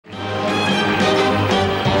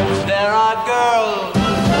are girls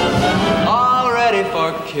all ready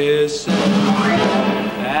for kissing,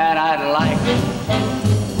 and I'd like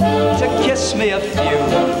to kiss me a few.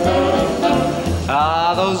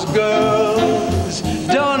 Ah, those girls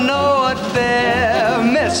don't know what they're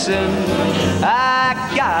missing. I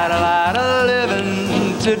got a lot of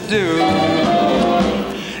living to do.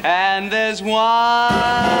 And there's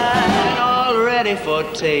wine all ready for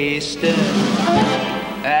tasting,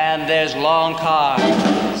 and there's long cars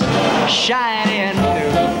shiny and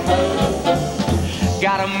new.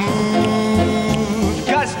 Gotta move,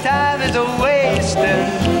 'cause time is a-wasting.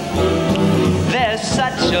 There's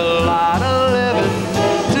such a lot of living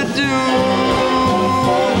to do.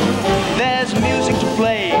 There's music to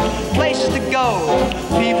play, places to go,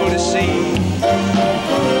 people to see.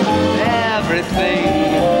 Everything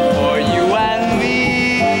for you and me.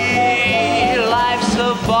 Life's a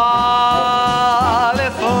ball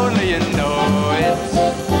if only you know it.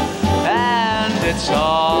 And it's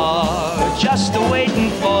all just waiting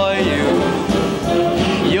for you.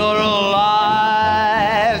 You're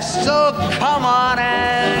alive, so come on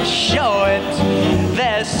and show it.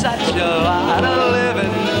 There's such a lot of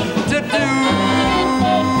living to do.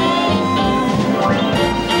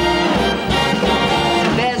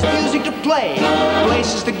 There's music to play,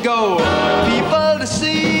 places to go, people to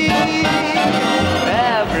see.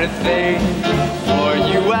 Everything for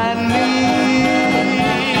you and me.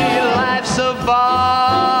 Life's a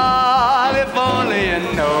ball if only you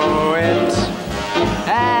know it.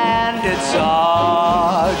 And it's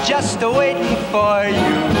all just waiting for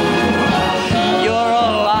you. You're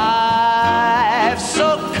alive, so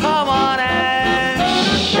come on and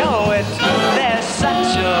show it. There's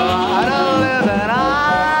such a lot of living,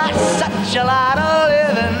 such a lot of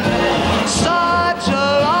living, such a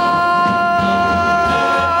lot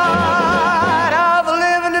of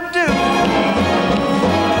living to do.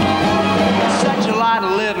 Such a lot of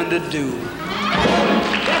living to do.